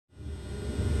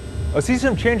A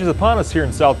season of change is upon us here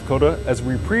in South Dakota as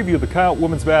we preview the Coyote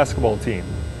women's basketball team.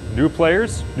 New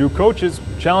players, new coaches,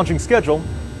 challenging schedule,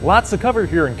 lots to cover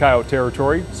here in Coyote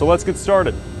territory, so let's get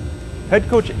started. Head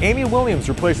coach Amy Williams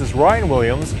replaces Ryan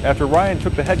Williams after Ryan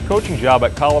took the head coaching job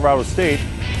at Colorado State.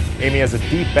 Amy has a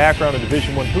deep background in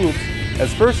Division I hoops,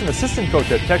 as first an assistant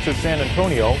coach at Texas San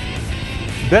Antonio,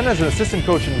 then as an assistant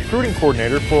coach and recruiting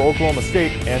coordinator for Oklahoma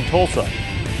State and Tulsa.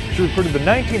 She recruited the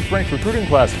 19th ranked recruiting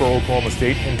class for Oklahoma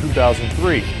State in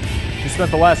 2003. She spent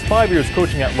the last 5 years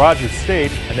coaching at Rogers State,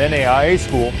 an NAIA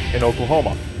school in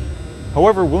Oklahoma.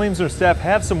 However, Williams and her staff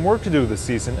have some work to do this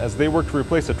season as they work to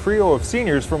replace a trio of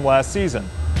seniors from last season.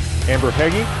 Amber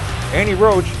Heggie, Annie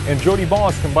Roach, and Jody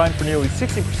Boss combined for nearly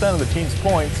 60% of the team's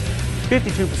points,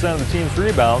 52% of the team's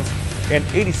rebounds, and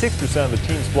 86% of the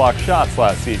team's blocked shots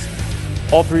last season.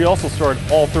 All three also started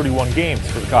all 31 games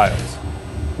for the Coyotes.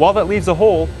 While that leaves a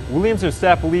hole, Williams and her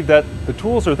staff believe that the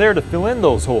tools are there to fill in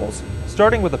those holes,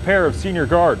 starting with a pair of senior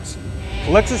guards.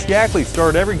 Alexis Yackley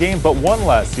started every game but one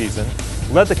last season,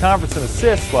 led the conference in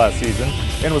assists last season,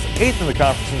 and was 8th in the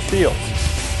conference in steals.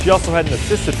 She also had an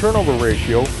assist-to-turnover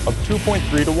ratio of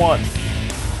 2.3 to 1.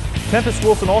 Tempest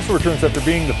Wilson also returns after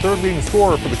being the third leading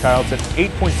scorer for the Coyotes at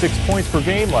 8.6 points per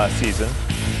game last season.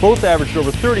 Both averaged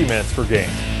over 30 minutes per game.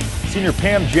 Senior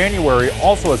Pam January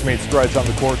also has made strides on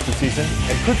the court this season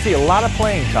and could see a lot of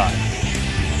playing time.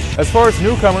 As far as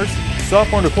newcomers,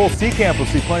 sophomore Nicole Seekamp will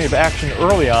see plenty of action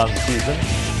early on in the season.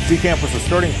 Seekamp was the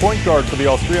starting point guard for the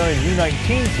Australian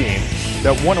U19 team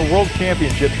that won a world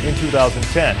championship in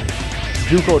 2010.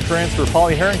 JUCO transfer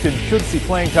Polly Harrington should see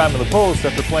playing time in the post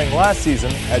after playing last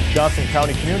season at Johnson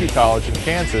County Community College in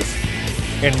Kansas.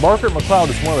 And Margaret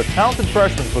McLeod is one of the talented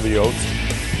freshmen for the Oats.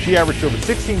 She averaged over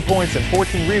 16 points and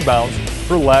 14 rebounds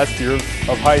her last year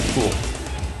of high school.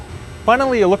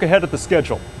 Finally, a look ahead at the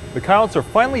schedule. The Coyotes are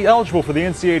finally eligible for the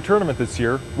NCAA tournament this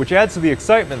year, which adds to the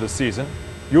excitement this season.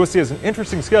 USD has an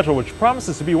interesting schedule which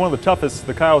promises to be one of the toughest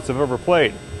the Coyotes have ever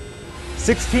played.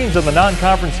 6 teams on the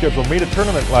non-conference schedule made a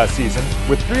tournament last season,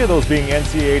 with 3 of those being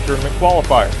NCAA tournament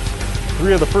qualifiers.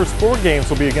 3 of the first 4 games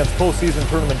will be against postseason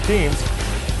tournament teams.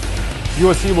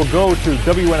 USC will go to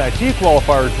WNIT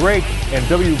qualifier Drake and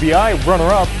WBI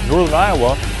runner-up Northern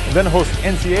Iowa, and then host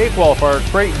NCAA qualifier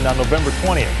Creighton on November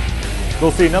 20th.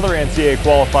 They'll see another NCAA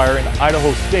qualifier in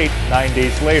Idaho State 9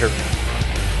 days later.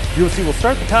 USC will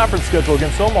start the conference schedule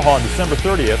against Omaha on December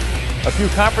 30th. A few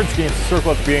conference games to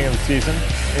circle at the beginning of the season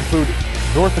include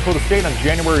North Dakota State on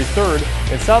January 3rd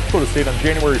and South Dakota State on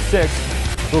January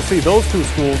 6th. We'll see those two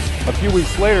schools a few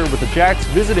weeks later with the Jacks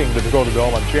visiting the Dakota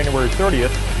Dome on January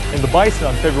 30th and the Bison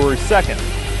on February 2nd.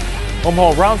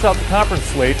 Omaha rounds out the conference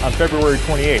slate on February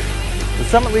 28th. The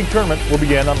Summit League tournament will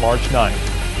begin on March 9th.